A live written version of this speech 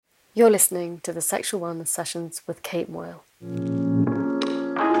You're listening to the Sexual Wellness Sessions with Kate Moyle.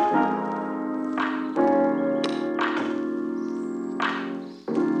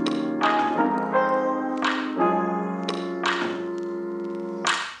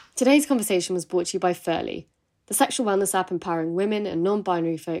 Today's conversation was brought to you by Furly, the sexual wellness app empowering women and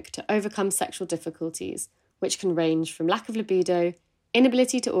non-binary folk to overcome sexual difficulties, which can range from lack of libido,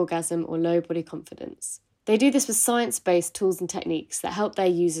 inability to orgasm, or low body confidence. They do this with science-based tools and techniques that help their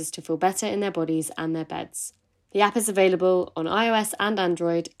users to feel better in their bodies and their beds. The app is available on iOS and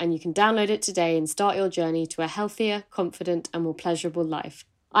Android, and you can download it today and start your journey to a healthier, confident, and more pleasurable life.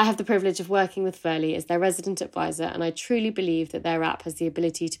 I have the privilege of working with Furly as their resident advisor, and I truly believe that their app has the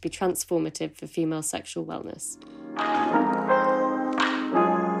ability to be transformative for female sexual wellness.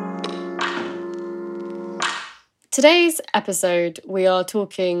 Today's episode, we are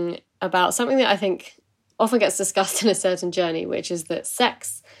talking about something that I think often gets discussed in a certain journey, which is that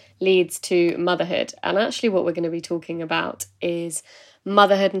sex leads to motherhood. And actually what we're going to be talking about is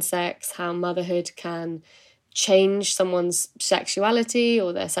motherhood and sex, how motherhood can change someone's sexuality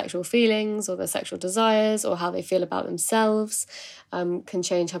or their sexual feelings or their sexual desires or how they feel about themselves, can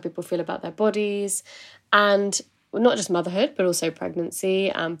change how people feel about their bodies. And not just motherhood, but also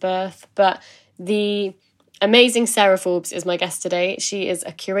pregnancy and birth. But the amazing Sarah Forbes is my guest today. She is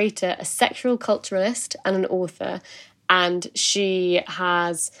a curator, a sexual culturalist, and an author. And she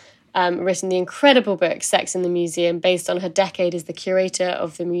has written the incredible book, Sex in the Museum, based on her decade as the curator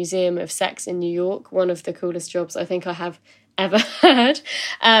of the Museum of Sex in New York, one of the coolest jobs I think I have ever heard.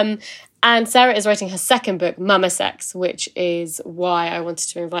 And Sarah is writing her second book, Mama Sex, which is why I wanted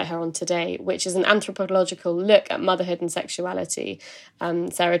to invite her on today, which is an anthropological look at motherhood and sexuality.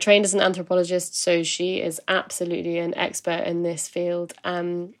 Sarah trained as an anthropologist, so she is absolutely an expert in this field.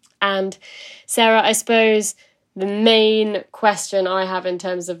 And Sarah, I suppose the main question I have in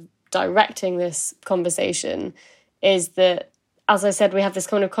terms of directing this conversation is that, as I said, we have this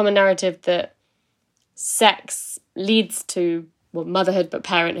kind of common narrative that sex leads to motherhood but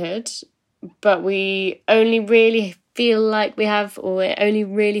parenthood, but we only really feel like we have, or it only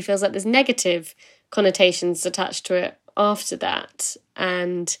really feels like there's negative connotations attached to it after that.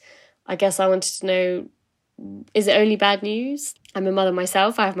 And I guess I wanted to know, is it only bad news? I'm a mother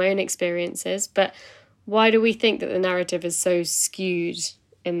myself, I have my own experiences, but why do we think that the narrative is so skewed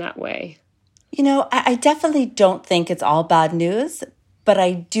in that way? You know, I definitely don't think it's all bad news, but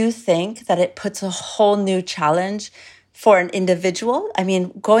I do think that it puts a whole new challenge for an individual. I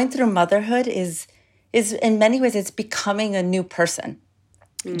mean, going through motherhood is in many ways, it's becoming a new person.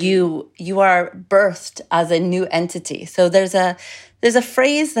 You are birthed as a new entity. So there's a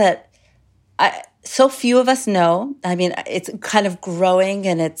phrase that so few of us know. I mean, it's kind of growing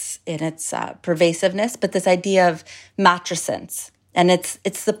in its pervasiveness, but this idea of matrescence. And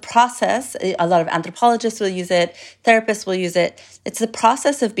it's the process, a lot of anthropologists will use it, therapists will use it. It's the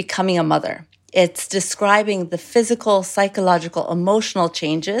process of becoming a mother. It's describing the physical, psychological, emotional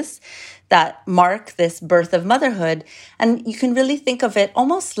changes that mark this birth of motherhood. And you can really think of it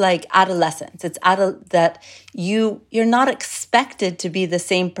almost like adolescence. It's that you're not expected to be the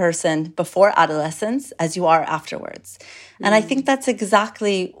same person before adolescence as you are afterwards. And I think that's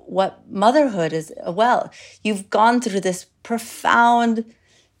exactly what motherhood is. Well, you've gone through this profound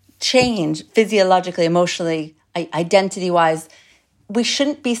change physiologically, emotionally, identity-wise. We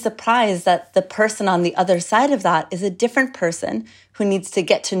shouldn't be surprised that the person on the other side of that is a different person who needs to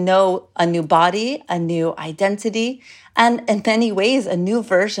get to know a new body, a new identity, and in many ways, a new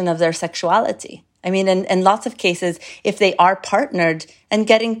version of their sexuality. I mean, in lots of cases, if they are partnered and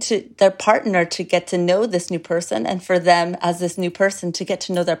getting to their partner to get to know this new person, and for them as this new person to get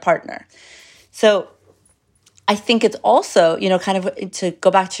to know their partner. So I think it's also, kind of to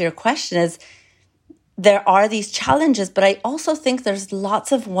go back to your question is, there are these challenges, but I also think there's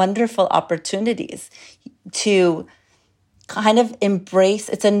lots of wonderful opportunities to kind of embrace.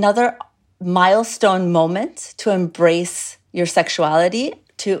 It's another milestone moment to embrace your sexuality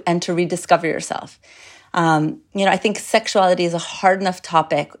and to rediscover yourself. I think sexuality is a hard enough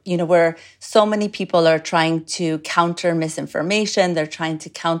topic, where so many people are trying to counter misinformation. They're trying to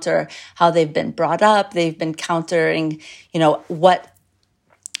counter how they've been brought up. They've been countering, what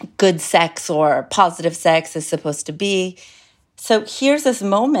good sex or positive sex is supposed to be. So here's this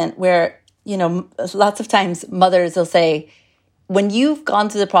moment where, lots of times mothers will say, when you've gone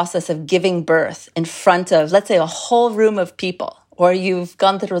through the process of giving birth in front of, let's say, a whole room of people, or you've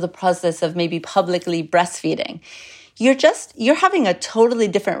gone through the process of maybe publicly breastfeeding, you're having a totally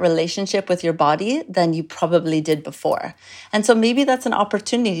different relationship with your body than you probably did before. And so maybe that's an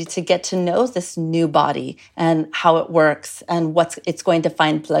opportunity to get to know this new body and how it works and what it's going to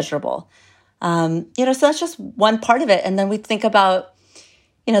find pleasurable. So that's just one part of it. And then we think about,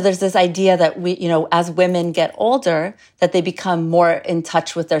 there's this idea that we, as women get older, that they become more in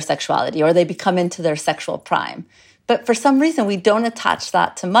touch with their sexuality or they become into their sexual prime. But for some reason, we don't attach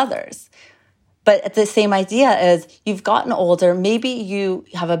that to mothers. But the same idea is you've gotten older, maybe you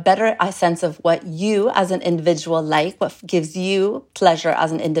have a better sense of what you as an individual like, what gives you pleasure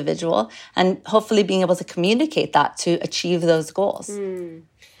as an individual, and hopefully being able to communicate that to achieve those goals. And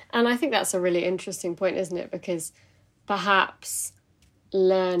I think that's a really interesting point, isn't it? Because perhaps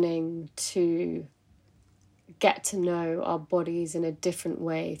learning to get to know our bodies in a different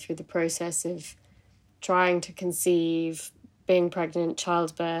way through the process of trying to conceive, being pregnant,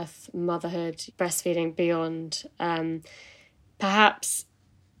 childbirth, motherhood, breastfeeding, beyond, perhaps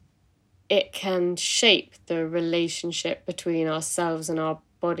it can shape the relationship between ourselves and our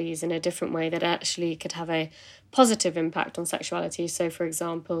bodies in a different way that actually could have a positive impact on sexuality. So, for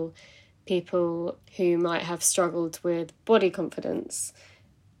example, people who might have struggled with body confidence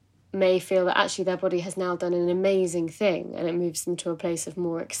may feel that actually their body has now done an amazing thing and it moves them to a place of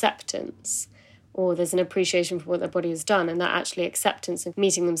more acceptance, or there's an appreciation for what their body has done, and that actually acceptance of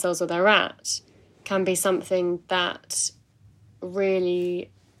meeting themselves where they're at can be something that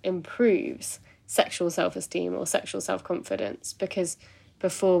really improves sexual self-esteem or sexual self-confidence. Because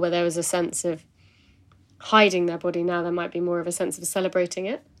before, where there was a sense of hiding their body, now there might be more of a sense of celebrating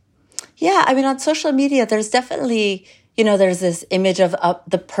it. Yeah, I mean, on social media, there's definitely, there's this image of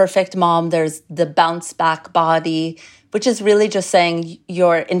the perfect mom. There's the bounce back body, which is really just saying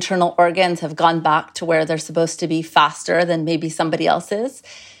your internal organs have gone back to where they're supposed to be faster than maybe somebody else's.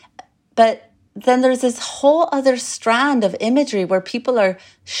 But then there's this whole other strand of imagery where people are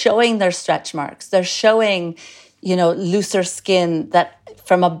showing their stretch marks. They're showing, looser skin that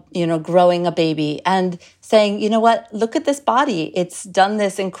from growing a baby, and saying, you know what, look at this body. It's done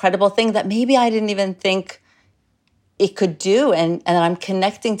this incredible thing that maybe I didn't even think it could do. And I'm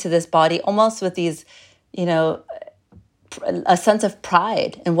connecting to this body almost with these, a sense of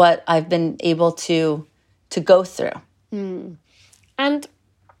pride in what I've been able to go through. And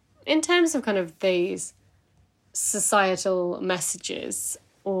in terms of kind of these societal messages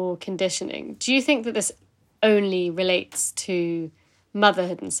or conditioning, do you think that this only relates to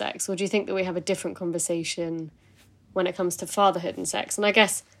motherhood and sex, or do you think that we have a different conversation when it comes to fatherhood and sex? And I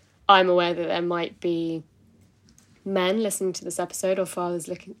guess I'm aware that there might be men listening to this episode, or fathers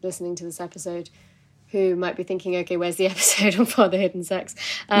listening to this episode, who might be thinking, okay, where's the episode on fatherhood and sex?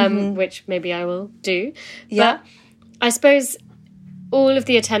 Which maybe I will do. Yeah. But I suppose all of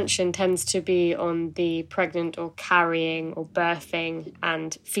the attention tends to be on the pregnant or carrying or birthing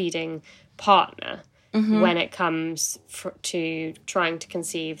and feeding partner when it comes to trying to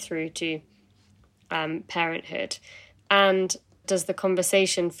conceive through to parenthood. And does the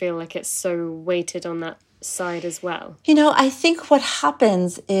conversation feel like it's so weighted on that side as well? I think what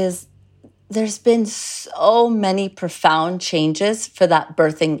happens is there's been so many profound changes for that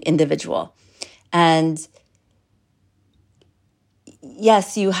birthing individual. And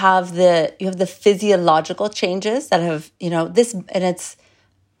yes, you have the physiological changes that have, this, and it's,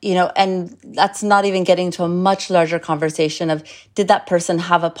 and that's not even getting to a much larger conversation of, did that person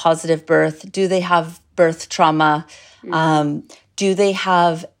have a positive birth? Do they have birth trauma? Do they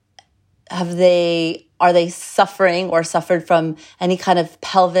are they suffering or suffered from any kind of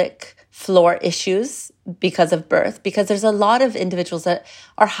pelvic floor issues because of birth? Because there's a lot of individuals that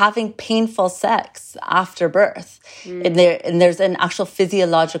are having painful sex after birth, and there's an actual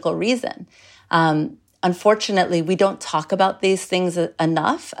physiological reason. Unfortunately, we don't talk about these things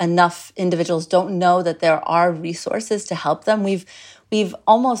enough. Enough individuals don't know that there are resources to help them. We've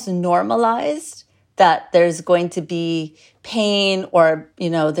almost normalized that there's going to be pain, or,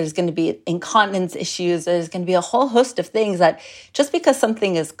 there's going to be incontinence issues. There's going to be a whole host of things that just because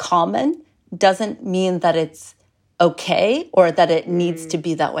something is common doesn't mean that it's okay or that it needs to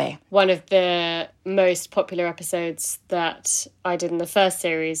be that way. One of the most popular episodes that I did in the first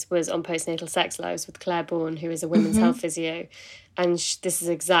series was on postnatal sex lives with Claire Bourne, who is a women's health physio. And this is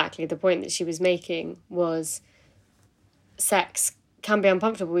exactly the point that she was making, was sex can be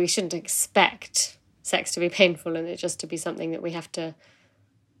uncomfortable. We shouldn't expect sex to be painful and it just to be something that we have to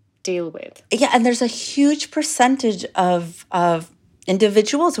deal with. Yeah, and there's a huge percentage of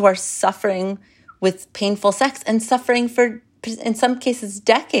individuals who are suffering with painful sex and suffering for, in some cases,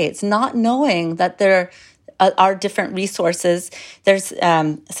 decades, not knowing that they're our different resources. There's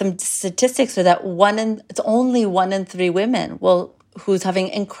some statistics that it's only 1 in 3 women who's having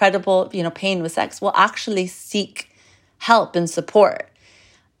incredible, pain with sex will actually seek help and support,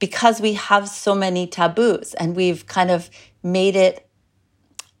 because we have so many taboos and we've kind of made it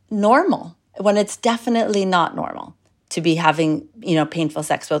normal when it's definitely not normal to be having, painful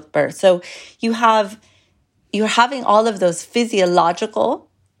sex with birth. So you're having all of those physiological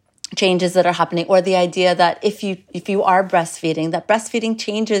changes that are happening, or the idea that if you are breastfeeding, that breastfeeding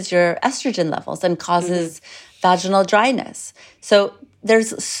changes your estrogen levels and causes vaginal dryness. So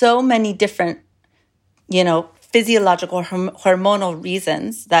there's so many different, physiological hormonal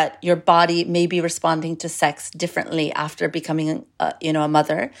reasons that your body may be responding to sex differently after becoming a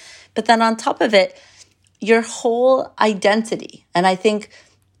mother. But then on top of it, your whole identity. And I think,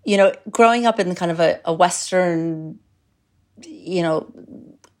 growing up in kind of a Western,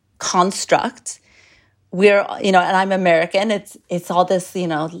 construct, and I'm American, it's all this,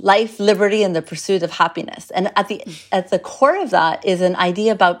 life, liberty, and the pursuit of happiness. And at the core of that is an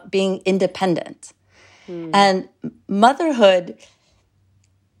idea about being independent. And motherhood,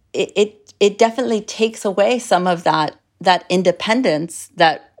 it definitely takes away some of that independence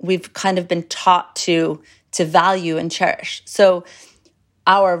that we've kind of been taught to value and cherish. So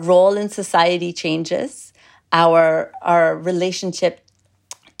our role in society changes, our relationship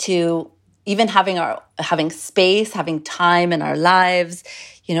to even having space, having time in our lives,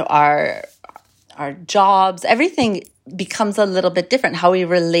 our jobs, everything becomes a little bit different. How we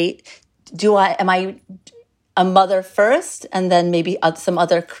relate. Am I a mother first and then maybe some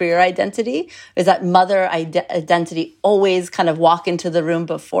other career identity? Is that mother identity always kind of walk into the room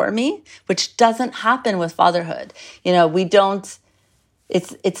before me, which doesn't happen with fatherhood. We don't,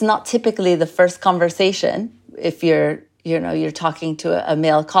 it's not typically the first conversation if you're talking to a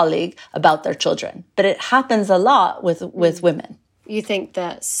male colleague about their children, but it happens a lot with women. You think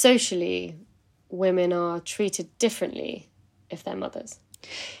that socially women are treated differently if they're mothers?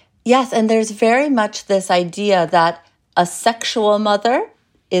 Yes, and there's very much this idea that a sexual mother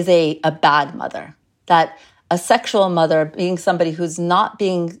is a bad mother. That a sexual mother being somebody who's not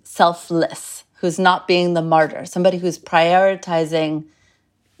being selfless, who's not being the martyr, somebody who's prioritizing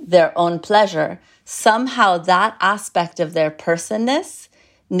their own pleasure, somehow that aspect of their personness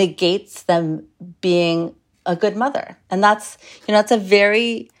negates them being a good mother. And that's, it's a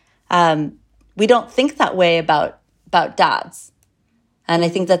very, we don't think that way about dads. And I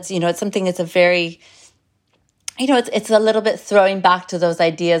think that's, it's something that's a very, it's a little bit throwing back to those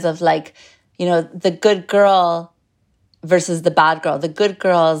ideas of like, the good girl versus the bad girl. The good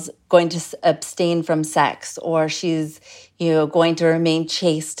girl's going to abstain from sex, or she's, going to remain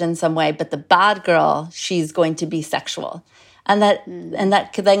chaste in some way. But the bad girl, she's going to be sexual. And that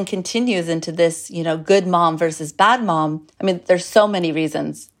then continues into this, good mom versus bad mom. I mean, there's so many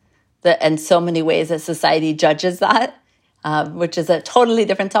reasons and so many ways that society judges that. Which is a totally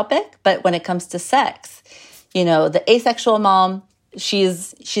different topic. But when it comes to sex, the asexual mom,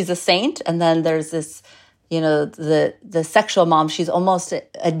 she's a saint. And then there's this, the sexual mom, she's almost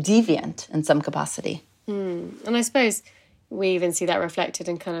a deviant in some capacity. And I suppose we even see that reflected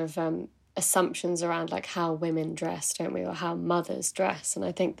in kind of assumptions around like how women dress, don't we? Or how mothers dress. And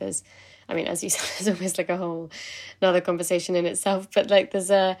I think there's, as you said, there's almost like a whole another conversation in itself. But like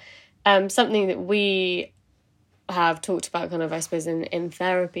there's something that we have talked about kind of, I suppose, in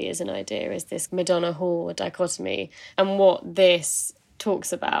therapy as an idea is this Madonna-whore dichotomy. And what this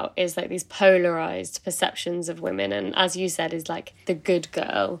talks about is like these polarized perceptions of women. And as you said, is like the good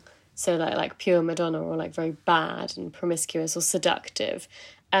girl. So like pure Madonna, or like very bad and promiscuous or seductive.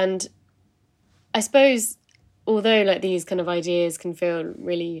 And I suppose, although like these kind of ideas can feel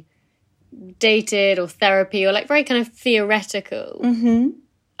really dated or therapy or like very kind of theoretical,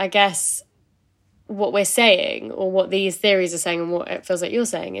 I guess what we're saying, or what these theories are saying, and what it feels like you're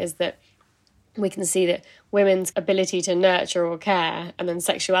saying, is that we can see that women's ability to nurture or care and then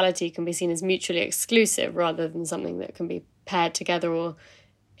sexuality can be seen as mutually exclusive rather than something that can be paired together, or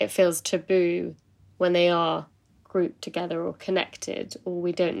it feels taboo when they are grouped together or connected, or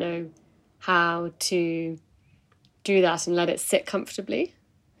we don't know how to do that and let it sit comfortably.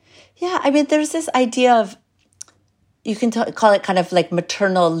 Yeah, there's this idea of, you can call it kind of like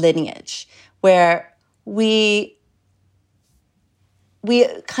maternal lineage, where we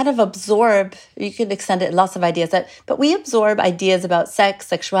kind of absorb, you could extend it lots of ideas, but we absorb ideas about sex,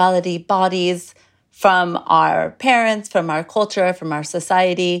 sexuality, bodies from our parents, from our culture, from our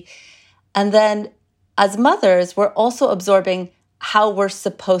society. And then as mothers, we're also absorbing how we're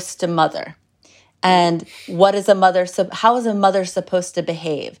supposed to mother. And what is how is a mother supposed to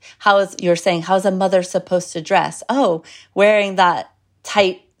behave? How's a mother supposed to dress? Oh, wearing that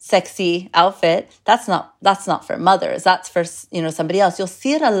tight, sexy outfit, that's not for mothers. That's for, somebody else. You'll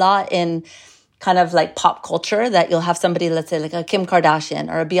see it a lot in kind of like pop culture, that you'll have somebody, let's say like a Kim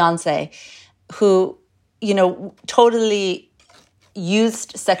Kardashian or a Beyonce, who, totally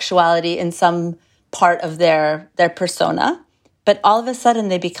used sexuality in some part of their persona, but all of a sudden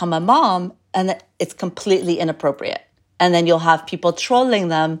they become a mom and it's completely inappropriate. And then you'll have people trolling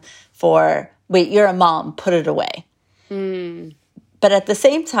them for, wait, you're a mom, put it away. But at the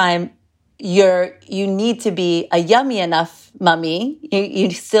same time, you need to be a yummy enough mummy.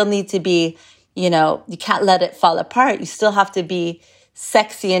 You still need to be, you can't let it fall apart. You still have to be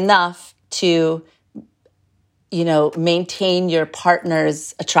sexy enough to, maintain your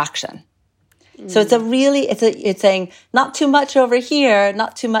partner's attraction. So it's saying not too much over here,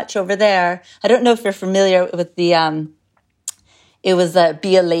 not too much over there. I don't know if you're familiar with it was a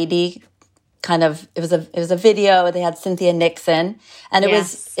Be a Lady kind of, it was a video. They had Cynthia Nixon, and it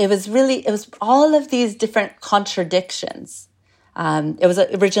was all of these different contradictions. It was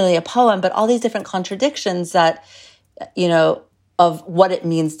originally a poem, but all these different contradictions that, of what it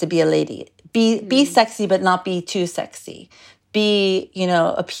means to be a lady. Be sexy, but not be too sexy. Be,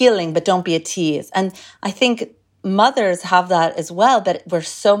 appealing, but don't be a tease. And I think mothers have that as well, but we're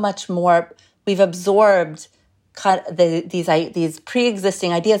so much more, we've absorbed these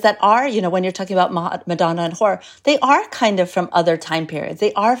pre-existing ideas that are, when you're talking about Madonna and horror, they are kind of from other time periods.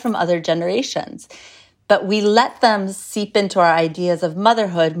 They are from other generations. But we let them seep into our ideas of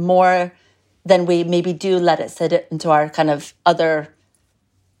motherhood more than we maybe do let it sit into our kind of other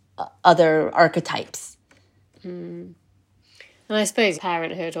archetypes. And I suppose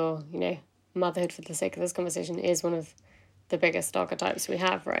parenthood or, motherhood, for the sake of this conversation, is one of the biggest archetypes we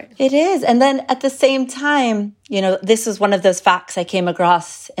have, right? It is. And then at the same time, this is one of those facts I came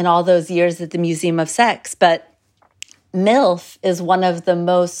across in all those years at the Museum of Sex, but MILF is one of the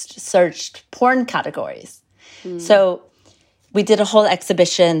most searched porn categories. So we did a whole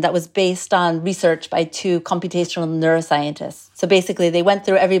exhibition that was based on research by two computational neuroscientists. So basically they went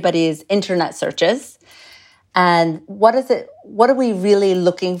through everybody's internet searches. And what are we really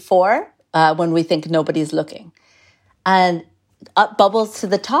looking for when we think nobody's looking? And up bubbles to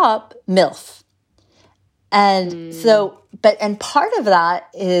the top, MILF. And and part of that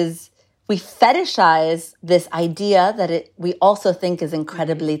is we fetishize this idea that we also think is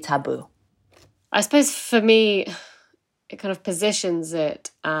incredibly taboo. I suppose for me, it kind of positions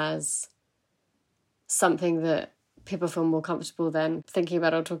it as something that people feel more comfortable then thinking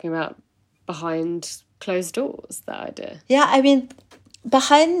about or talking about behind closed doors, that idea. Yeah, I mean,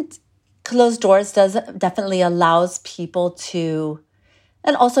 behind closed doors definitely allows people to,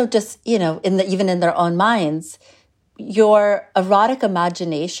 and also just, even in their own minds, your erotic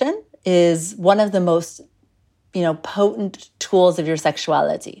imagination is one of the most, potent tools of your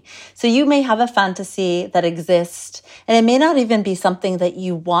sexuality. So you may have a fantasy that exists, and it may not even be something that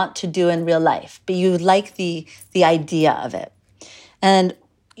you want to do in real life, but you like the idea of it. And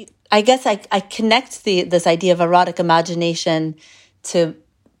I guess I connect this idea of erotic imagination to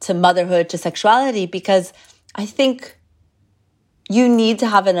motherhood, to sexuality, because I think you need to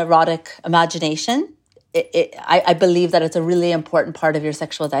have an erotic imagination. I believe that it's a really important part of your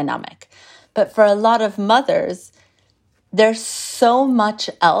sexual dynamic. But for a lot of mothers, there's so much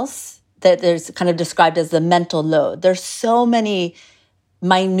else that there's kind of described as the mental load. There's so many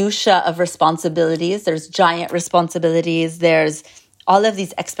minutia of responsibilities. There's giant responsibilities. There's all of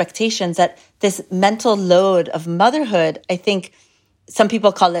these expectations that this mental load of motherhood, I think some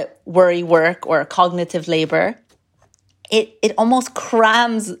people call it worry work or cognitive labor. It almost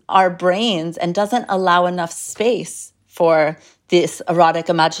crams our brains and doesn't allow enough space for this erotic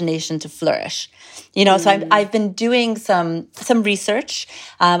imagination to flourish. So I've been doing some research.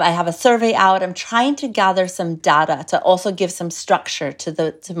 I have a survey out. I'm trying to gather some data to also give some structure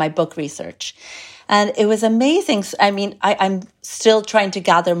to my book research. And it was amazing. I mean, I'm still trying to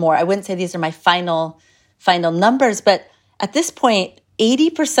gather more. I wouldn't say these are my final numbers, but at this point,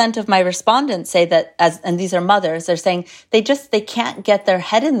 80% of my respondents say that, and these are mothers, they're saying they can't get their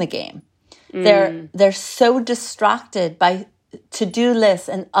head in the game. They're so distracted by to-do lists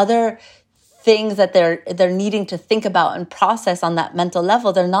and other things that they're needing to think about and process on that mental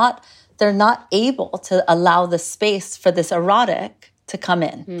level. They're not able to allow the space for this erotic to come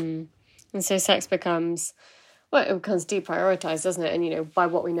in. And so sex becomes deprioritized, doesn't it? And, by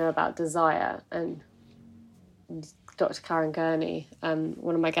what we know about desire. And Dr. Karen Gurney,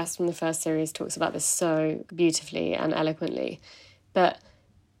 one of my guests from the first series, talks about this so beautifully and eloquently. But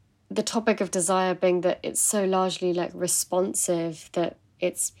the topic of desire being that it's so largely like responsive that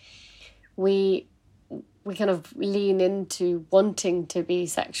we kind of lean into wanting to be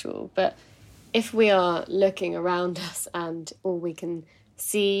sexual. But if we are looking around us and all we can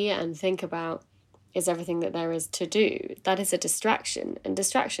see and think about is everything that there is to do, that is a distraction. And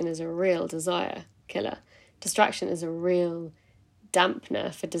distraction is a real desire killer. Distraction is a real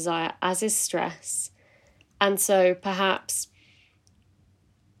dampener for desire, as is stress. And so perhaps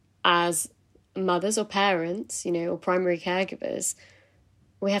as mothers or parents, or primary caregivers,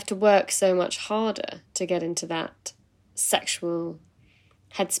 we have to work so much harder to get into that sexual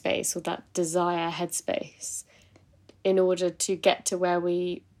headspace or that desire headspace in order to get to where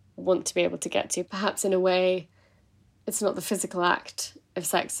we want to be able to get to. Perhaps in a way, it's not the physical act of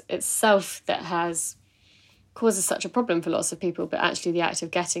sex itself that causes such a problem for lots of people, but actually the act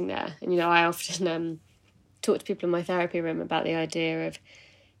of getting there. And, I often talk to people in my therapy room about the idea of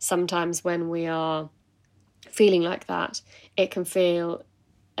sometimes when we are feeling like that, it can feel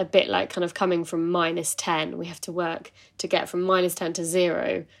a bit like kind of coming from -10. We have to work to get from -10 to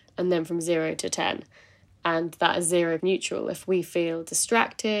 0 and then from 0 to 10. And that is 0 neutral. If we feel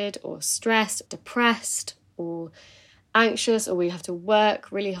distracted or stressed, depressed or anxious, or we have to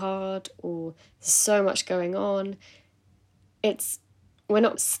work really hard, or there's so much going on, we're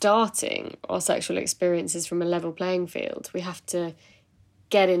not starting our sexual experiences from a level playing field. We have to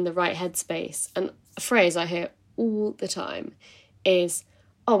get in the right headspace. And a phrase I hear all the time is,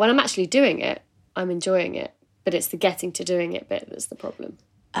 when I'm actually doing it, I'm enjoying it, but it's the getting to doing it bit that's the problem.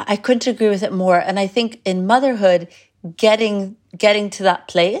 I couldn't agree with it more. And I think in motherhood, getting to that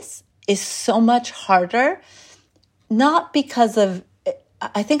place is so much harder, not because of,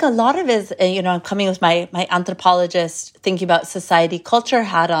 I think a lot of it is, I'm coming with my anthropologist, thinking about society, culture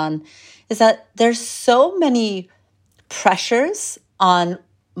hat on, is that there's so many pressures on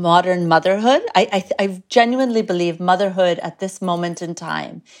modern motherhood. I genuinely believe motherhood at this moment in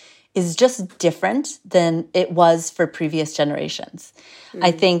time is just different than it was for previous generations.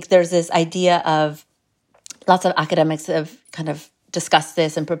 I think there's this idea of, lots of academics have kind of discussed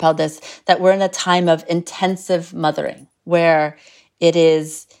this and propelled this, that we're in a time of intensive mothering, where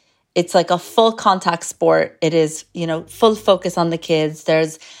it's like a full contact sport. It is, full focus on the kids.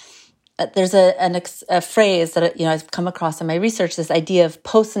 There's a phrase that, I've come across in my research, this idea of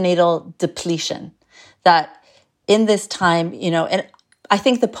postnatal depletion, that in this time, and I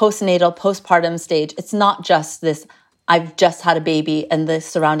think the postpartum stage, it's not just this, I've just had a baby and the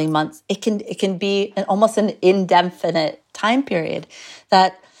surrounding months. It can be almost an indefinite time period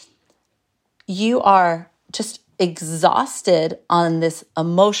that you are just exhausted on this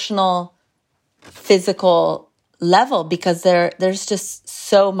emotional, physical level because there's just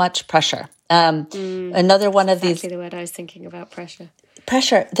so much pressure. Another one of these... Exactly the word I was thinking about, pressure.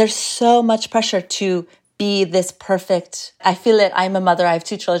 Pressure. There's so much pressure to be this perfect... I feel it. I'm a mother. I have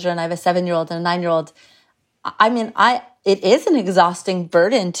 2 children. I have a 7-year-old and a 9-year-old. It is an exhausting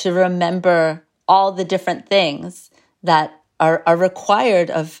burden to remember all the different things that are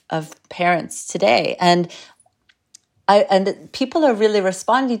required of parents today. And people are really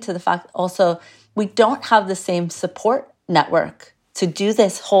responding to the fact also we don't have the same support network to do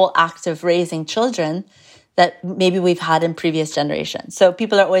this whole act of raising children that maybe we've had in previous generations. So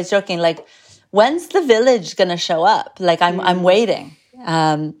people are always joking, like, when's the village going to show up? Like, I'm waiting.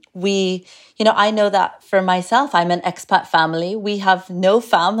 I know that for myself, I'm an expat family. We have no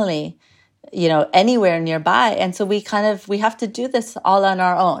family, anywhere nearby. And so we have to do this all on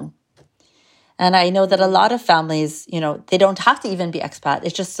our own. And I know that a lot of families, they don't have to even be expat.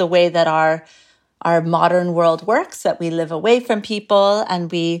 It's just the way that our modern world works, that we live away from people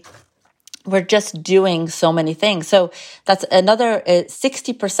and we're just doing so many things. So that's another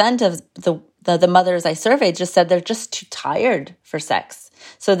 60% of the mothers I surveyed just said they're just too tired for sex.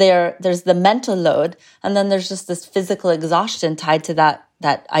 So there's the mental load, and then there's just this physical exhaustion tied to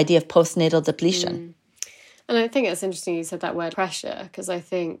that idea of postnatal depletion. And I think it's interesting you said that word pressure, because I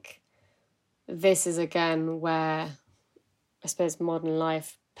think this is again where I suppose modern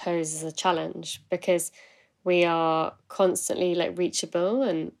life poses a challenge, because we are constantly reachable,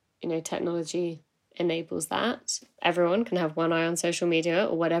 and technology enables that. Everyone can have one eye on social media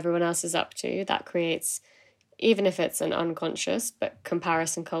or what everyone else is up to. That creates, even if it's an unconscious, but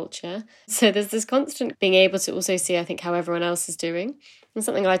comparison culture. So there's this constant being able to also see, I think, how everyone else is doing. And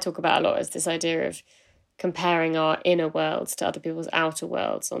something I talk about a lot is this idea of comparing our inner worlds to other people's outer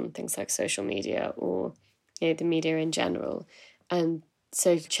worlds on things like social media or the media in general. And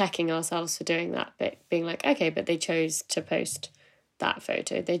so checking ourselves for doing that, but being like, okay, but they chose to post that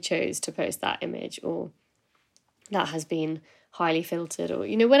photo, they chose to post that image, or that has been highly filtered, or,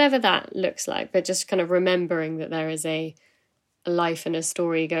 whatever that looks like. But just kind of remembering that there is a life and a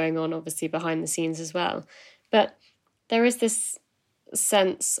story going on, obviously, behind the scenes as well. But there is this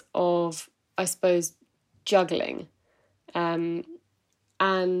sense of, I suppose, juggling, and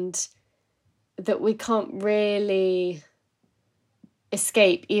that we can't really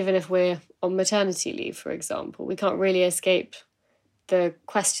escape, even if we're on maternity leave, for example. We can't really escape the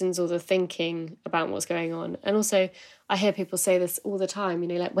questions or the thinking about what's going on. And also, I hear people say this all the time,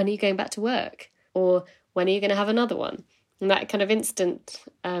 like, when are you going back to work? Or when are you going to have another one? And that kind of instant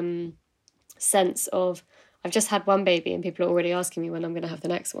sense of, I've just had one baby and people are already asking me when I'm going to have the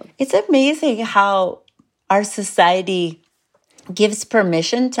next one. It's amazing how our society gives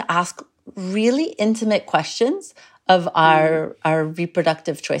permission to ask really intimate questions of our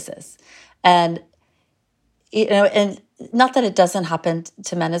reproductive choices. And, and not that it doesn't happen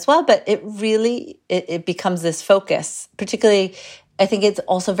to men as well, but it really, it becomes this focus. Particularly, I think it's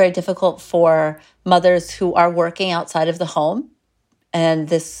also very difficult for mothers who are working outside of the home,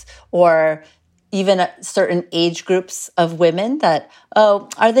 or even at certain age groups of women that,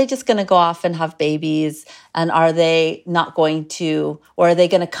 are they just going to go off and have babies? And are they not going to, or are they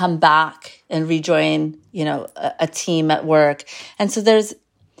going to come back and rejoin, a team at work? And so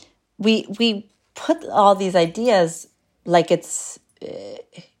we put all these ideas like it's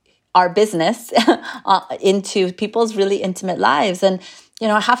our business into people's really intimate lives. And,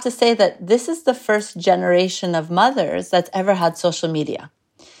 I have to say that this is the first generation of mothers that's ever had social media.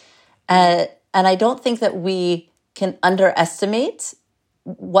 And I don't think that we can underestimate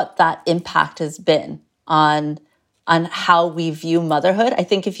what that impact has been on how we view motherhood. I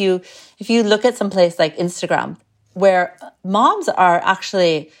think if you look at some place like Instagram, where moms are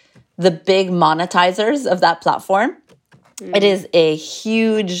actually the big monetizers of that platform, it is a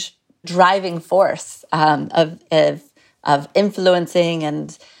huge driving force of influencing,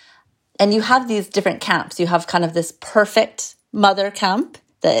 and you have these different camps. You have kind of this perfect mother camp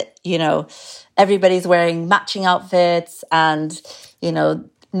that, everybody's wearing matching outfits and,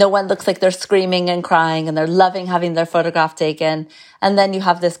 no one looks like they're screaming and crying and they're loving having their photograph taken. And then you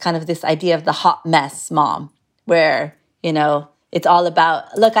have this idea of the hot mess mom where, it's all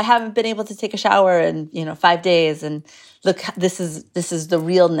about, look, I haven't been able to take a shower in, 5 days. And look, this is the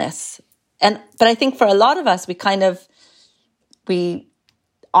realness. But I think for a lot of us, we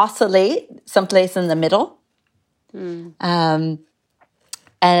oscillate someplace in the middle. And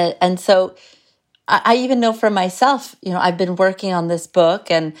so I even know for myself, I've been working on this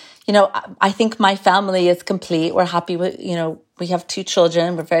book, and, I think my family is complete. We're happy with, we have 2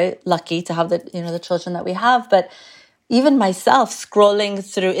 children. We're very lucky to have the children that we have. But even myself scrolling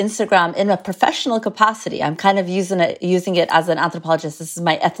through Instagram in a professional capacity, I'm kind of using it as an anthropologist. This is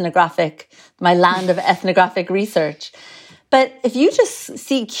my land of ethnographic research. But if you just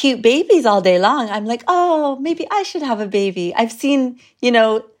see cute babies all day long, I'm like, oh, maybe I should have a baby. I've seen,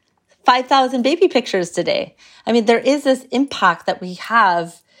 5,000 baby pictures today. I mean, there is this impact that we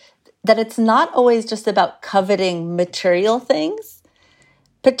have, that it's not always just about coveting material things,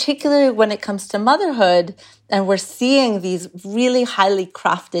 particularly when it comes to motherhood, and we're seeing these really highly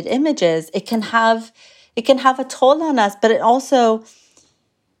crafted images. It can have a toll on us, but it also,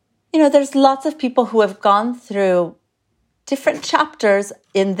 there's lots of people who have gone through different chapters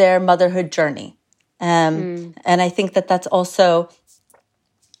in their motherhood journey. And I think that that's also,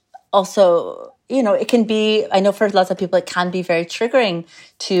 it can be, I know for lots of people, it can be very triggering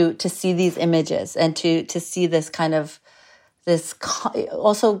to see these images and to see this kind of,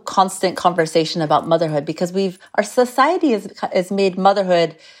 also constant conversation about motherhood, because our society has made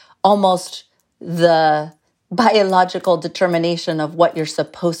motherhood almost the biological determination of what you're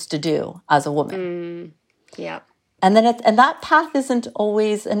supposed to do as a woman. Yeah. And then that path isn't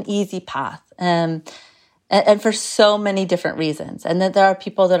always an easy path. And for so many different reasons. And then there are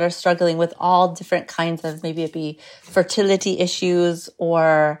people that are struggling with all different kinds of, maybe it be fertility issues,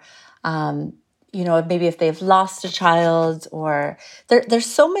 or, maybe if they've lost a child, or there's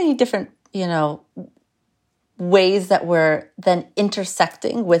so many different, ways that we're then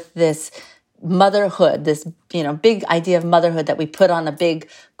intersecting with this motherhood, this, big idea of motherhood that we put on a big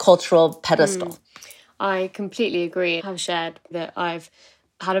cultural pedestal. I completely agree. I've shared that I've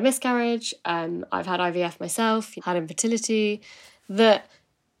had a miscarriage, I've had IVF myself, had infertility, that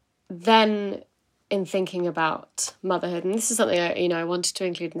then in thinking about motherhood, and this is something I wanted to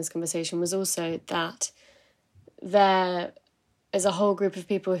include in this conversation, was also that there is a whole group of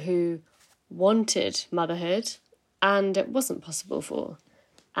people who wanted motherhood and it wasn't possible for,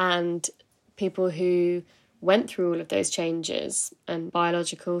 and people who went through all of those changes, and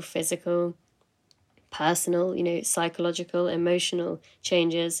biological, physical, personal, psychological, emotional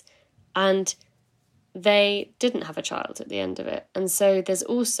changes. And they didn't have a child at the end of it. And so there's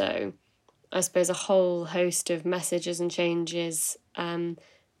also, I suppose, a whole host of messages and changes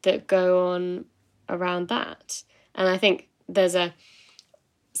that go on around that. And I think there's a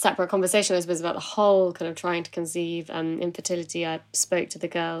separate conversation, I suppose, about the whole kind of trying to conceive infertility. I spoke to the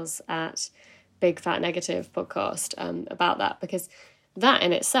girls at Big Fat Negative podcast about that, because that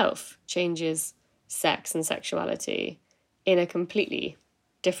in itself changes sex and sexuality in a completely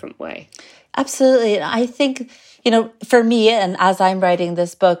different way. Absolutely. And I think, for me, and as I'm writing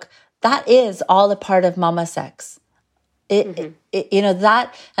this book, that is all a part of mama sex.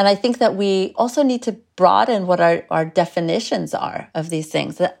 That, and I think that we also need to broaden what our definitions are of these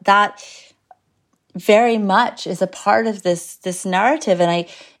things. That very much is a part of this narrative. And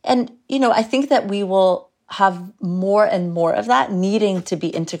I think that we will have more and more of that needing to be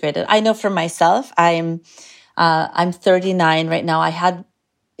integrated. I know for myself, I'm 39 right now.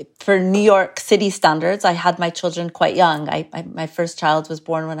 For New York City standards, I had my children quite young. My first child was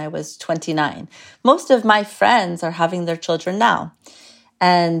born when I was 29. Most of my friends are having their children now.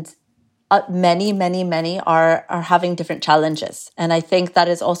 And many, many, many are having different challenges. And I think that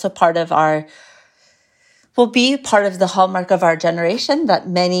is also will be part of the hallmark of our generation, that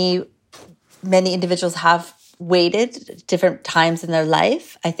many individuals have waited different times in their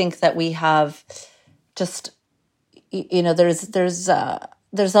life. I think that we have just,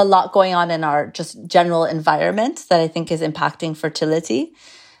 there's a lot going on in our just general environment that I think is impacting fertility.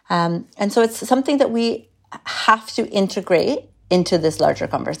 And so it's something that we have to integrate into this larger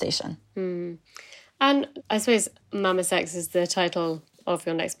conversation. And I suppose Mama Sex is the title of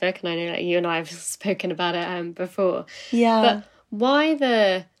your next book, and I know that you and I have spoken about it before. Yeah. But why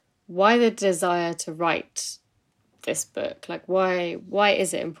the desire to write this book? Like, why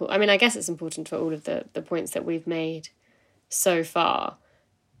is it important? I mean, I guess it's important for all of the points that we've made so far.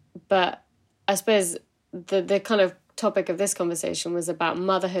 But I suppose the kind of topic of this conversation was about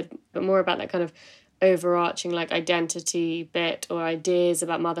motherhood, but more about that kind of overarching like identity bit, or ideas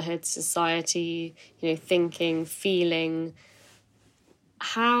about motherhood, society, thinking, feeling.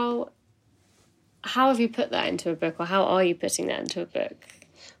 How have you put that into a book, or how are you putting that into a book?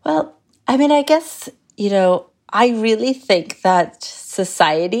 Well, I mean, I guess, I really think that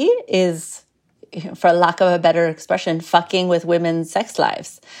society is, for lack of a better expression, fucking with women's sex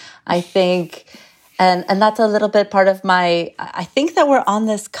lives. I think, and that's a little bit part of I think that we're on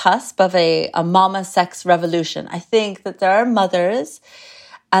this cusp of a mama sex revolution. I think that there are mothers,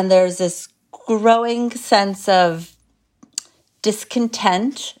 and there's this growing sense of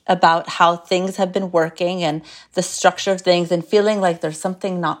discontent about how things have been working and the structure of things, and feeling like there's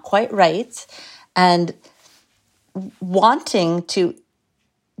something not quite right, and wanting to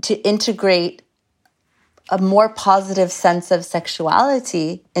integrate a more positive sense of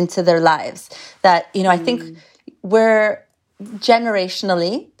sexuality into their lives. That, I think we're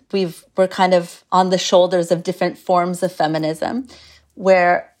generationally, we're kind of on the shoulders of different forms of feminism,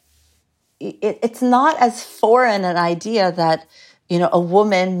 where it's not as foreign an idea that, a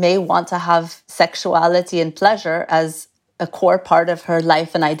woman may want to have sexuality and pleasure as a core part of her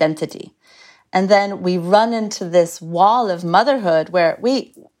life and identity. And then we run into this wall of motherhood where,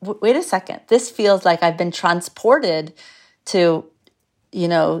 wait a second, this feels like I've been transported to,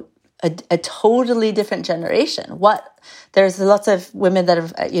 a totally different generation. There's lots of women that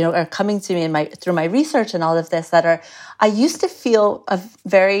have, are coming to me through my research and all of this I used to feel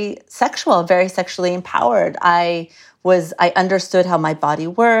very sexually empowered. I understood how my body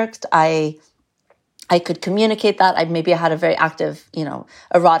worked. I could communicate that. I had a very active,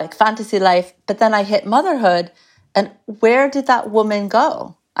 erotic fantasy life. But then I hit motherhood, and where did that woman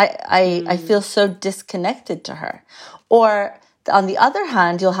go? I feel so disconnected to her. Or on the other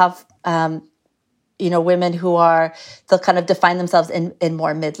hand, you'll have, women who they'll kind of define themselves in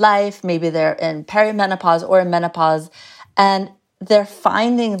more midlife. Maybe they're in perimenopause or in menopause, and they're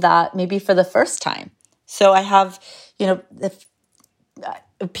finding that maybe for the first time. So I have,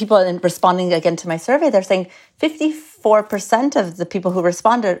 people responding again to my survey, they're saying 54% of the people who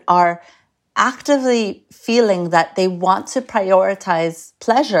responded are actively feeling that they want to prioritize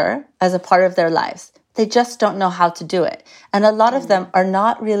pleasure as a part of their lives. They just don't know how to do it. And a lot of them are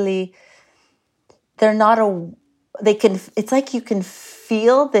not really, it's like you can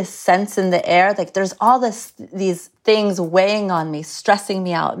feel this sense in the air, like there's all these things weighing on me, stressing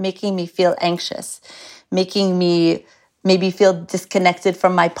me out, making me feel anxious, making me maybe feel disconnected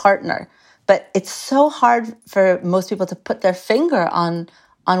from my partner. But it's so hard for most people to put their finger on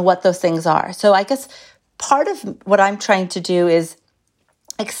what those things are. So I guess part of what I'm trying to do is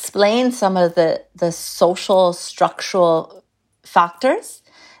explain some of the social structural factors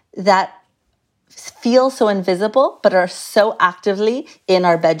that feel so invisible, but are so actively in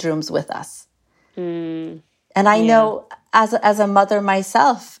our bedrooms with us. And I know as a mother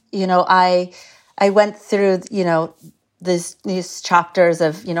myself, I went through, these chapters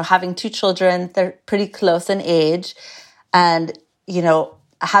of, having two children. They're pretty close in age, and,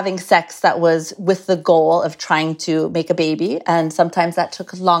 having sex that was with the goal of trying to make a baby. And sometimes that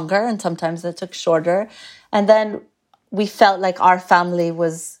took longer and sometimes that took shorter. And then we felt like our family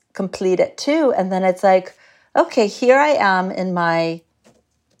was complete at 2. And then it's like, okay, here I am in my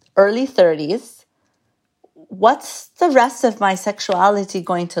early 30s. What's the rest of my sexuality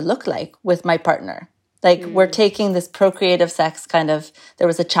going to look like with my partner? Like, we're taking this procreative sex there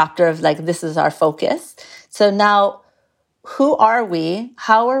was a chapter of like, this is our focus. So now, who are we?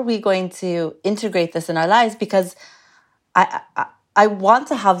 How are we going to integrate this in our lives? Because I want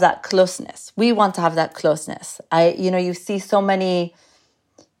to have that closeness. We want to have that closeness. You see so many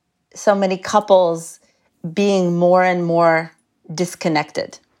couples being more and more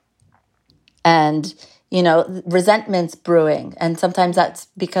disconnected, and, resentments brewing. And sometimes that's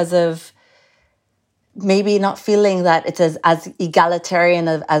because of maybe not feeling that it's as egalitarian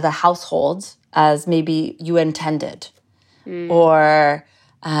as a household as maybe you intended. Or,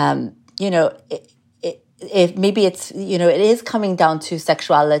 if maybe it's, it is coming down to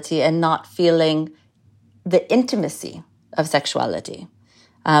sexuality and not feeling the intimacy of sexuality,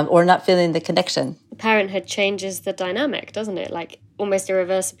 or not feeling the connection. Parenthood changes the dynamic, doesn't it? Like almost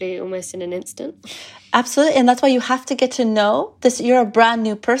irreversibly, almost in an instant. Absolutely. And that's why you have to get to know this. You're a brand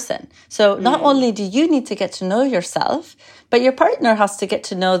new person. So not only do you need to get to know yourself, but your partner has to get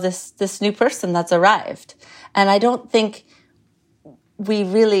to know this new person that's arrived. And I don't think we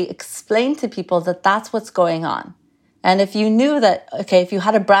really explain to people that that's what's going on. And if you knew that, okay, if you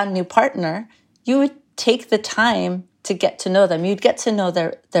had a brand new partner, you would take the time to get to know them. You'd get to know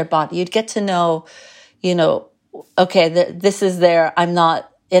their body. You'd get to know, okay, this is I'm not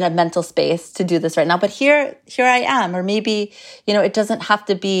in a mental space to do this right now, but here I am. Or maybe, it doesn't have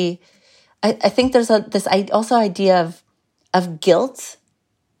to be, I think there's this also idea of guilt,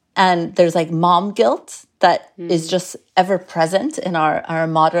 and there's like mom guilt that is just ever present in our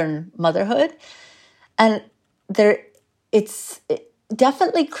modern motherhood. And it's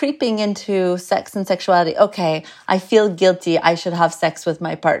definitely creeping into sex and sexuality. Okay, I feel guilty. I should have sex with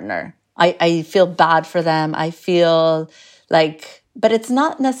my partner. I feel bad for them. I feel like, but it's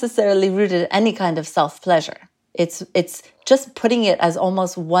not necessarily rooted in any kind of self-pleasure. It's just putting it as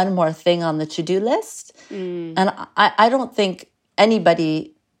almost one more thing on the to-do list. And I don't think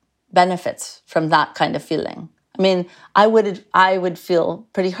anybody benefits from that kind of feeling. I mean, I would feel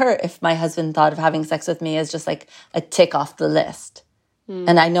pretty hurt if my husband thought of having sex with me as just like a tick off the list.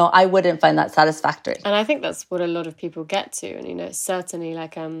 And I know I wouldn't find that satisfactory. And I think that's what a lot of people get to. And, it's certainly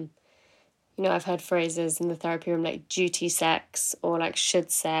like, I've heard phrases in the therapy room like duty sex or like should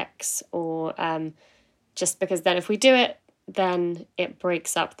sex, or just because then if we do it, then it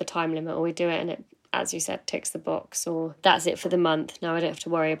breaks up the time limit, or we do it and it, as you said, ticks the box, or that's it for the month. Now I don't have to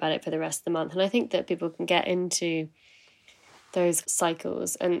worry about it for the rest of the month. And I think that people can get into those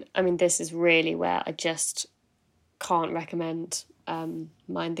cycles. And I mean, this is really where I just can't recommend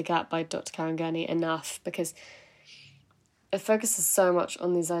Mind the Gap by Dr. Karen Gurney enough, because it focuses so much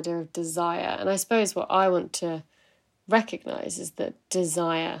on this idea of desire. And I suppose what I want to recognize is that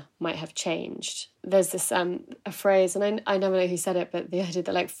desire might have changed. There's this a phrase, and I never know who said it, but the idea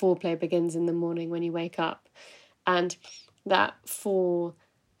that like foreplay begins in the morning when you wake up, and that for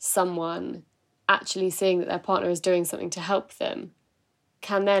someone actually seeing that their partner is doing something to help them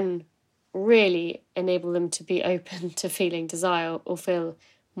can then really enable them to be open to feeling desire, or feel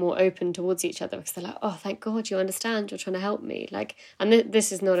more open towards each other, because they're like, oh, thank God you understand, you're trying to help me. Like, and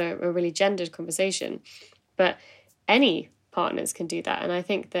this is not a really gendered conversation, but any partners can do that. And I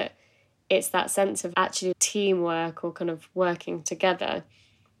think that it's that sense of actually teamwork, or kind of working together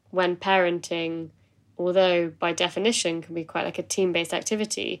when parenting, although by definition can be quite like a team-based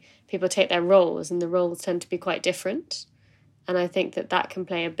activity, people take their roles and the roles tend to be quite different. And I think that can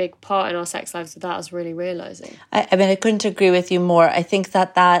play a big part in our sex lives without us really realising. I mean, I couldn't agree with you more. I think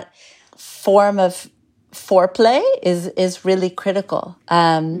that form of foreplay is really critical.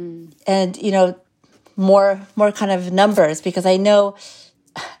 And, more kind of numbers, because I know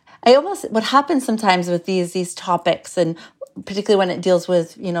what happens sometimes with these topics, and particularly when it deals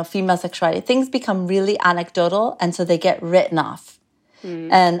with, female sexuality, things become really anecdotal, and so they get written off.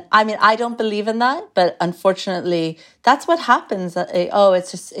 And I mean, I don't believe in that, but unfortunately, that's what happens.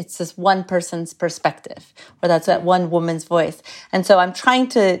 It's just one person's perspective, or that's that one woman's voice. And so I'm trying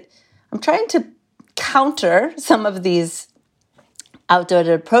to counter some of these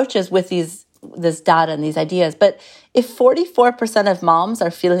outdated approaches with this data and these ideas. But if 44% of moms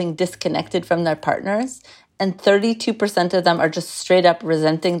are feeling disconnected from their partners and 32% of them are just straight up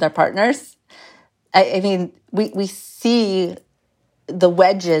resenting their partners, I mean, we see the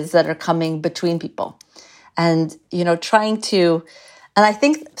wedges that are coming between people, and, and I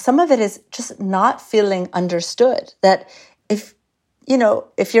think some of it is just not feeling understood, that if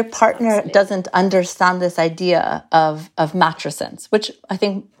your partner Absolutely. doesn't understand this idea of matrescence, which I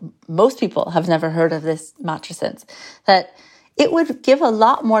think most people have never heard of this matrescence, that it would give a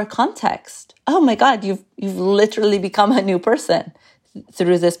lot more context. Oh my God, you've literally become a new person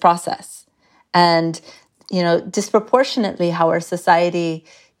through this process. And, disproportionately how our society,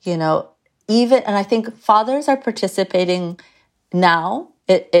 and I think fathers are participating now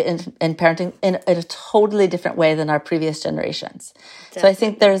in parenting in a totally different way than our previous generations. Definitely. So I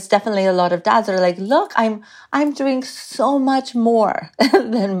think there's definitely a lot of dads that are like, look, I'm doing so much more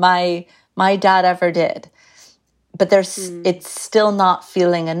than my dad ever did. But it's still not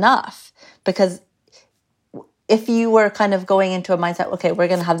feeling enough, because if you were kind of going into a mindset, okay, we're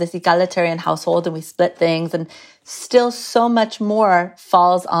going to have this egalitarian household and we split things, and still so much more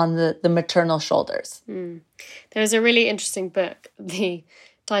falls on the maternal shoulders. There's a really interesting book. The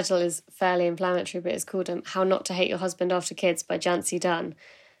title is fairly inflammatory, but it's called How Not to Hate Your Husband After Kids by Jancy Dunn.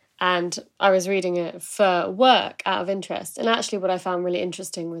 And I was reading it for work out of interest. And actually what I found really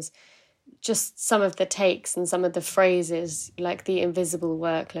interesting was just some of the takes and some of the phrases, like the invisible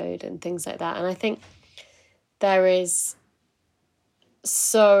workload and things like that. And I think there is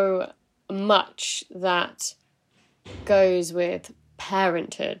so much that goes with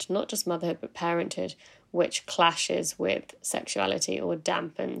parenthood, not just motherhood, but parenthood, which clashes with sexuality or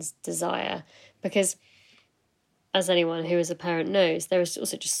dampens desire. Because as anyone who is a parent knows, there is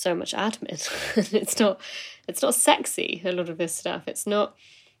also just so much admin. It's not sexy, a lot of this stuff. It's not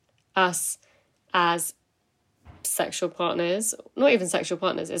us as sexual partners, not even sexual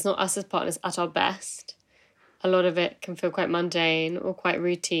partners. It's not us as partners at our best. A lot of it can feel quite mundane or quite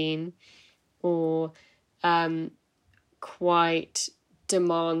routine or quite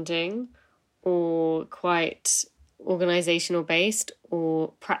demanding or quite organisational based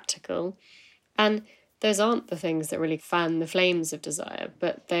or practical. And those aren't the things that really fan the flames of desire,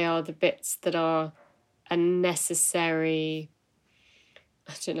 but they are the bits that are a necessary,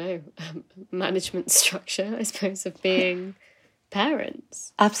 management structure, I suppose, of being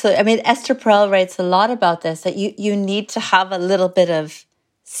parents. Absolutely. I mean, Esther Perel writes a lot about this, that you need to have a little bit of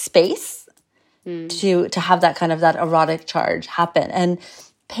space to have that kind of that erotic charge happen. And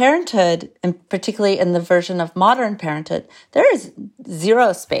parenthood, and particularly in the version of modern parenthood, there is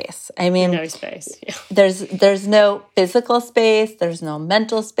zero space. I mean, no space. Yeah. There's no physical space. There's no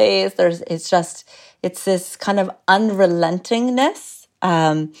mental space. It's this kind of unrelentingness.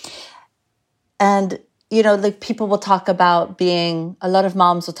 And like people will talk about a lot of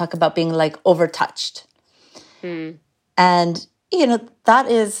moms will talk about being like overtouched. And,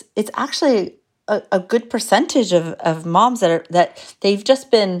 it's actually a good percentage of moms that they've just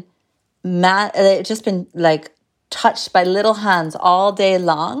been like touched by little hands all day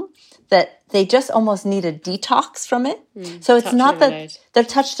long, that they just almost need a detox from it. So it's not that they're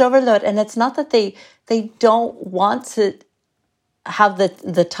touched overload, and it's not that they don't want to have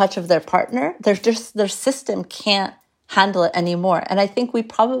the touch of their partner. Their system can't handle it anymore. And I think we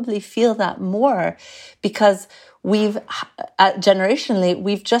probably feel that more because generationally,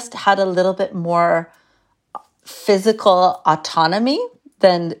 we've just had a little bit more physical autonomy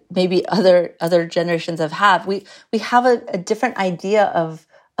than maybe other generations have had. We have a different idea of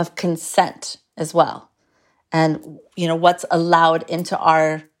consent as well. And, what's allowed into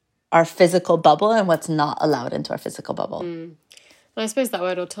our physical bubble and what's not allowed into our physical bubble. I suppose that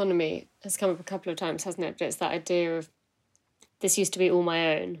word autonomy has come up a couple of times, hasn't it? But it's that idea of this used to be all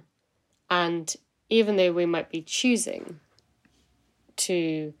my own. And even though we might be choosing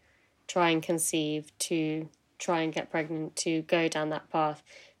to try and conceive, to try and get pregnant, to go down that path,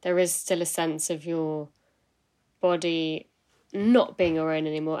 there is still a sense of your body not being your own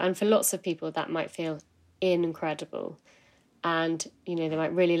anymore. And for lots of people, that might feel incredible. And, they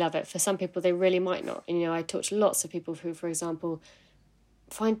might really love it. For some people, they really might not. And, I talk to lots of people who, for example,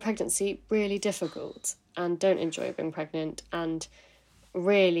 find pregnancy really difficult and don't enjoy being pregnant. And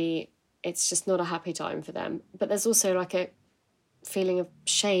really, it's just not a happy time for them. But there's also like a feeling of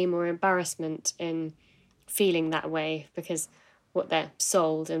shame or embarrassment in feeling that way, because what they're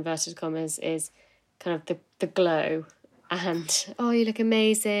sold, inverted commas, is kind of the glow and, oh, you look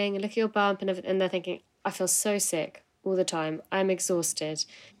amazing, and look at your bump, and they're thinking, I feel so sick all the time, I'm exhausted,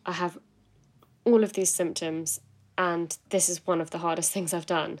 I have all of these symptoms, and this is one of the hardest things I've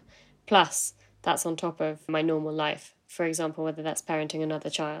done. Plus, that's on top of my normal life. For example, whether that's parenting another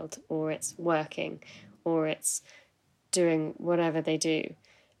child, or it's working, or it's doing whatever they do.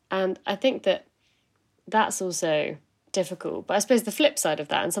 And I think that that's also difficult. But I suppose the flip side of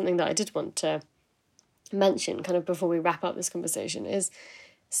that, and something that I did want to mention kind of before we wrap up this conversation, is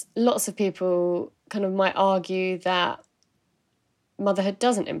lots of people kind of might argue that motherhood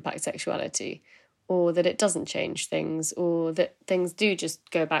doesn't impact sexuality, or that it doesn't change things, or that things do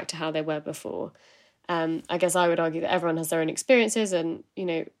just go back to how they were before. I guess I would argue that everyone has their own experiences, and, you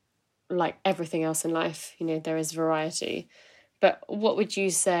know, like everything else in life, you know, there is variety. But what would you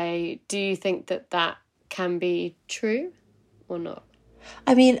say? Do you think that that can be true or not?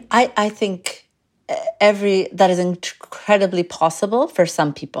 I mean, I think that is incredibly possible for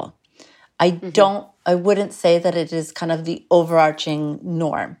some people. I wouldn't say that it is kind of the overarching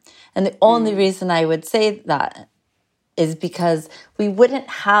norm. And the only reason I would say that is because we wouldn't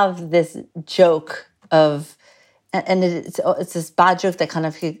have this joke of, and it's this bad joke that kind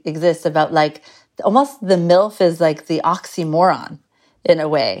of exists about, like, almost the MILF is like the oxymoron in a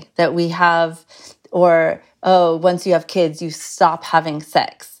way that we have, or, oh, once you have kids, you stop having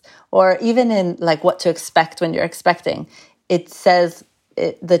sex. Or even in like What to Expect When You're Expecting, it says,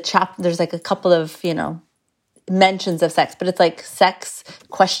 there's like a couple of, you know, mentions of sex, but it's like sex ?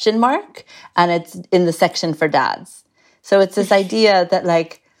 And it's in the section for dads. So it's this idea that,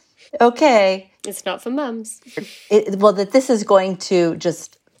 like, okay, it's not for mums. That this is going to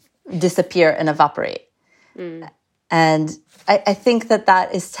just disappear and evaporate. And I think that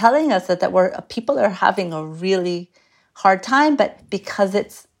is telling us that people are having a really hard time, but because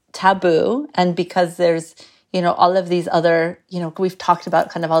it's taboo, and because there's, you know, all of these other, you know, we've talked about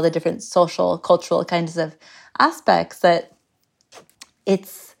kind of all the different social, cultural kinds of aspects, that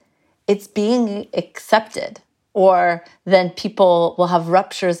it's being accepted. Or then people will have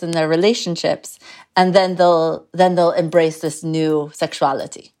ruptures in their relationships, and then they'll embrace this new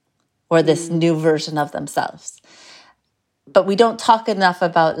sexuality or this new version of themselves. But we don't talk enough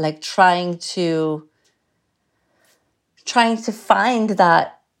about, like, trying to find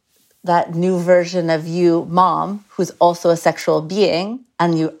that new version of you, mom, who's also a sexual being,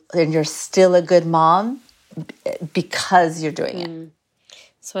 and you're still a good mom because you're doing it.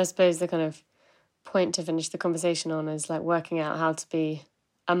 So I suppose the kind of point to finish the conversation on is, like, working out how to be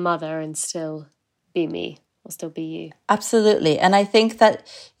a mother and still be me, or still be you. Absolutely. And I think that,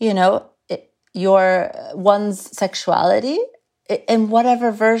 you know, your one's sexuality in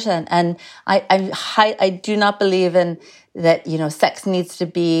whatever version, and I do not believe in that, you know, sex needs to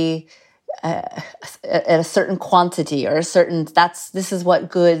be at a certain quantity or a certain, this is what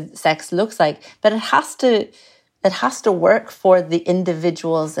good sex looks like, but it has to work for the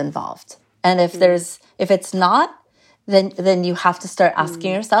individuals involved. And if it's not, then you have to start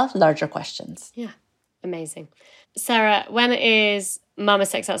asking yourself larger questions. Yeah, amazing. Sarah, when is Mama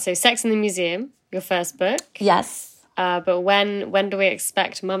Sex out? So Sex in the Museum, your first book. Yes. But when do we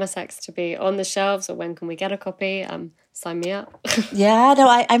expect Mama Sex to be on the shelves, or when can we get a copy? Sign me up. Yeah, no,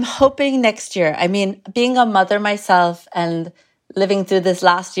 I'm hoping next year. I mean, being a mother myself and living through this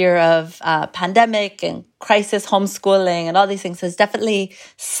last year of pandemic and crisis homeschooling and all these things has definitely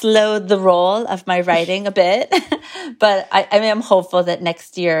slowed the roll of my writing a bit. But I mean, I'm hopeful that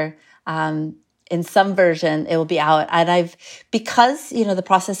next year, in some version, it will be out. And because, you know, the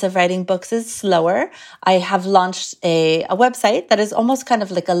process of writing books is slower, I have launched a website that is almost kind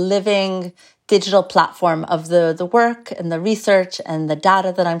of like a living digital platform of the work and the research and the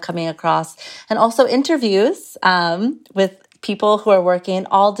data that I'm coming across, and also interviews with people who are working in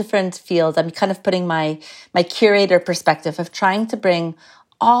all different fields. I'm kind of putting my curator perspective of trying to bring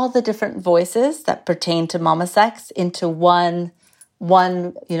all the different voices that pertain to mama sex into one,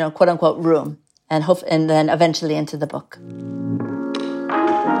 you know, quote unquote room, and then eventually into the book.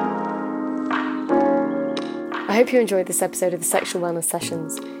 I hope you enjoyed this episode of the Sexual Wellness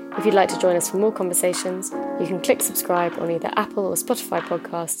Sessions. If you'd like to join us for more conversations, you can click subscribe on either Apple or Spotify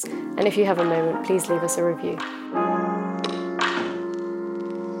podcasts. And if you have a moment, please leave us a review.